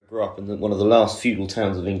grew up in one of the last feudal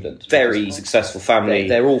towns of England. Very successful family.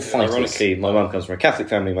 They're all fighters. Ironically, my mum comes from a Catholic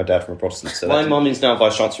family, my dad from a Protestant. So my mum is now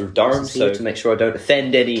Vice-Chancellor of Durham, so to make sure I don't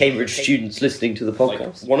offend any Cambridge students listening to the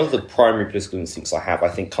podcast. One of the primary political instincts I have, I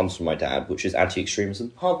think, comes from my dad, which is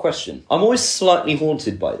anti-extremism. Hard question. I'm always slightly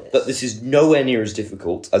haunted by this. That this is nowhere near as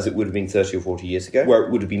difficult as it would have been 30 or 40 years ago, where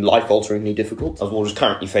it would have been life-alteringly difficult, as what is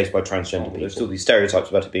currently faced by transgender people. There's still these stereotypes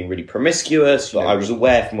about it being really promiscuous, but I was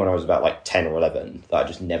aware from when I was about 10 or 11 that I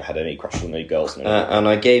just never had any crush on any girls. And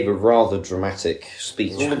I gave a rather dramatic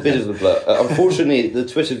speech. All a bit of a blur. Unfortunately, the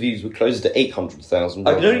Twitter views were closer to 800,000.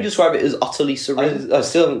 I can only describe it as utterly surreal. I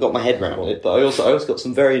still haven't got my head around it, but I also got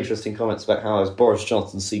some very interesting comments about how I was Boris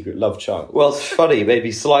Johnson's secret love child. Well, it's funny,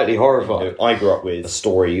 maybe slightly horrifying. I grew up with a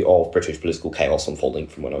story of British political chaos unfolding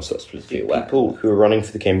from when I was first politically aware. People who are running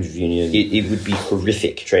for the Cambridge Union, it would be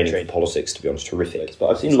horrific training for politics, to be honest, horrific. But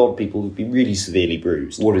I've seen a lot of people who've been really severely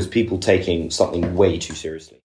bruised. What is people taking something way too seriously?